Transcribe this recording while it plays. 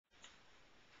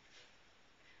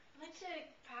to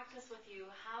practice with you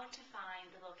how to find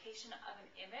the location of an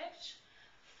image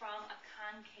from a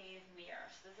concave mirror.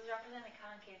 So this is representing the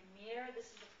concave mirror.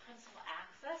 This is the principal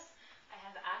axis. I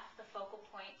have F, the focal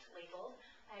point, labeled.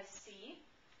 I have C,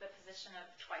 the position of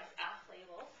twice F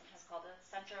labeled, sometimes called the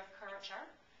center of curvature,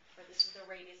 where this is the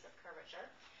radius of curvature.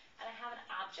 And I have an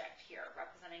object here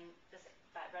represented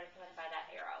by that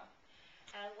arrow.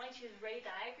 And I'd like to use ray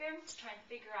diagrams to try and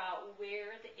figure out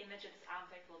where the image of this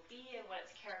object will be and what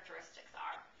its characteristics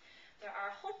are. There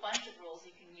are a whole bunch of rules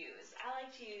you can use. I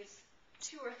like to use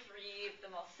 2 or 3 of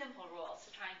the most simple rules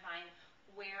to try and find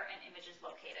where an image is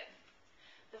located.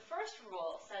 The first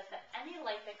rule says that any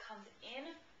light that comes in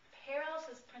parallel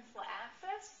to this principal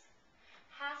axis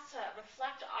has to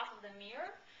reflect off of the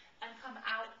mirror and come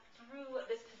out through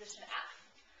this position F.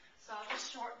 So I'll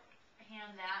just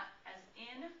shorthand that as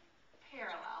in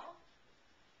parallel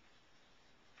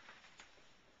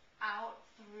out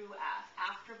through F.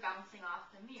 After bouncing off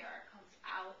the mirror, it comes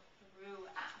out through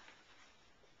F,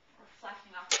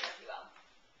 reflecting off the mirror, if you will.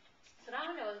 So now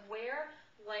I know is where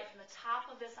light from the top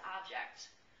of this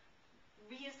object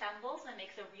reassembles and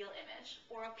makes a real image,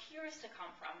 or appears to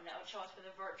come from, and that would show us where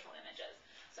the virtual image is.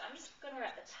 So I'm just going to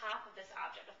write at the top of this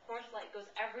object. Of course, light goes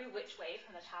every which way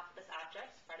from the top of this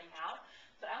object, spreading out,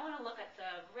 but I want to look at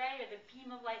the ray or the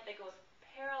beam of light that goes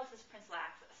parallel to this principal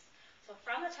axis. So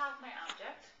from the top of my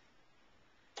object,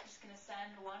 I'm just going to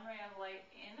send one ray of light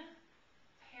in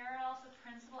parallel to the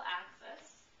principal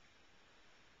axis,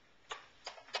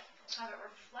 have it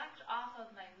reflect off of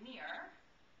my mirror,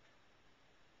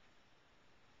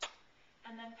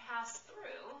 and then pass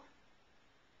through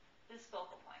this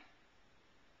focal point.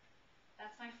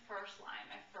 That's my first line,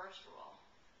 my first rule.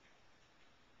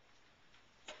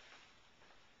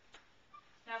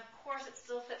 Now, of course, it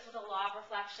still fits with the law of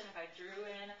reflection. If I drew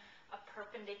in a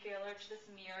perpendicular to this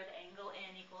mirror, the angle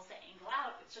in equals the angle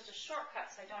out. It's just a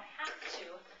shortcut, so I don't have to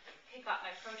pick up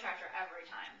my protractor every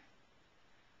time.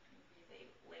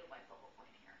 Label my focal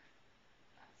point here.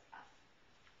 That's F.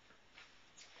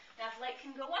 Now, if light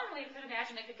can go one way, you could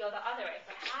imagine it could go the other way.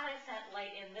 But had I sent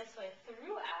light in this way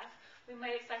through F, we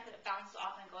might expect that it bounces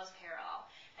off and goes parallel.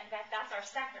 In fact, that's our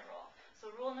second rule. So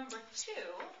rule number 2,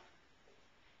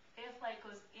 if light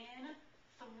goes in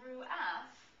through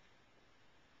F,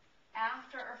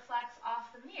 after it reflects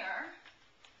off the mirror,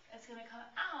 it's going to come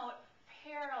out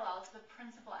parallel to the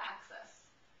principal axis.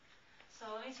 So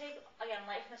let me take, again,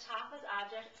 light from the top of this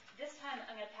object. This time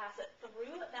I'm going to pass it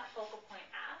through that focal point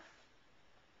F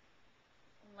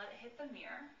and let it hit the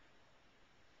mirror.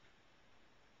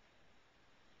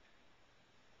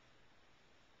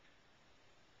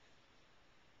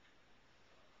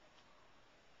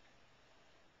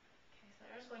 Okay, so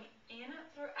there's going in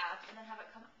through F and then have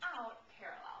it come out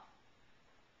parallel.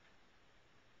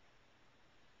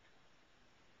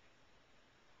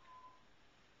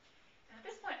 At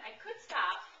this point, I could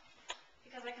stop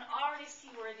because I can already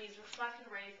see where these reflected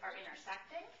rays are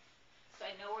intersecting. So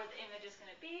I know where the image is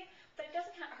going to be, but it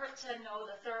doesn't hurt to know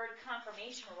the third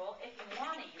confirmation rule if you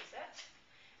want to use it.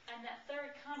 And that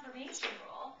third confirmation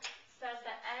rule says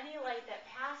that any light that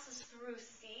passes through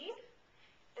C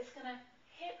is going to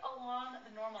hit along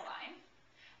the normal line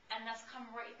and thus come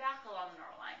right back along the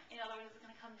normal line. In other words, it's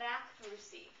going to come back through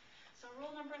C. So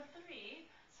rule number 3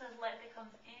 says light that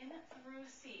comes in through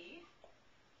C,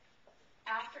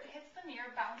 after it hits the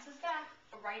mirror, bounces back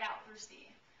right out through C,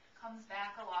 comes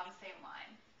back along the same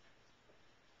line.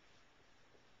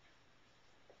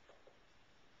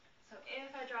 So if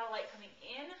I draw light coming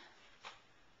in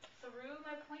through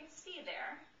my point C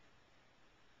there,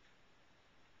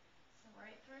 so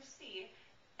right through C,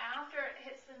 after it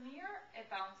hits the mirror, it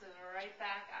bounces right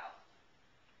back out,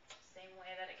 same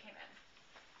way that it came in.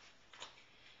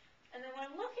 And then what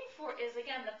I'm looking for is,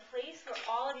 again, the place where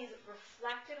all of these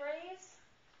reflected rays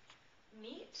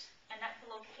meet, and that's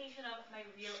the location of my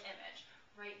real image,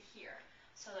 right here.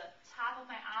 So the top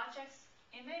of my object's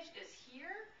image is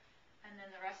here, and then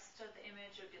the rest of the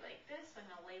image would be like this. I'm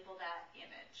going to label that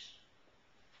image.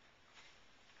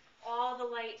 All the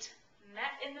light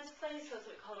met in this place, so it's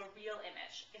what we call a real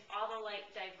image. If all the light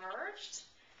diverged,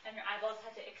 and your eyeballs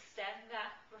had to extend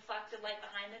that reflected light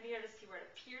behind the mirror to see where it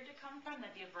appeared to come from,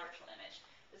 that'd be a virtual image.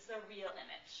 This is a real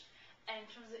image. And in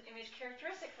terms of image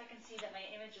characteristics, I can see that my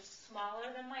image is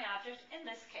smaller than my object in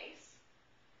this case,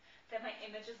 that my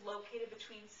image is located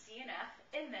between C and F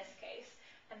in this case,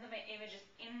 and that my image is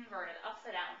inverted,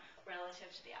 upside down, relative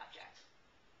to the object.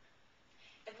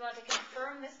 If you want to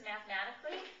confirm this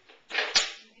mathematically,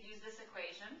 you could use this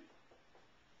equation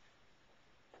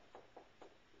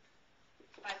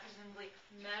by presumably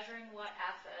measuring what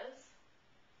F is,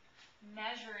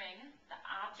 measuring the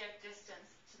object distance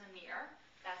to the mirror,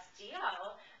 that's DO,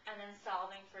 and then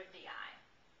solving for DI.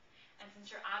 And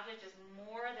since your object is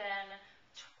more than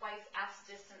twice F's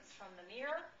distance from the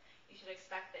mirror, you should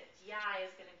expect that DI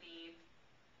is going to be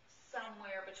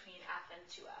somewhere between F and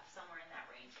 2F, somewhere in that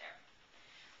range there.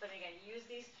 But again, use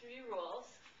these three rules.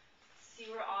 See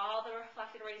where all the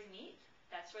reflected rays meet,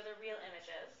 that's where the real image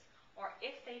is. Or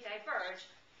if they diverge,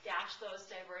 dash those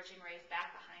diverging rays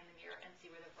back behind the mirror and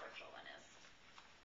see where the virtual one is.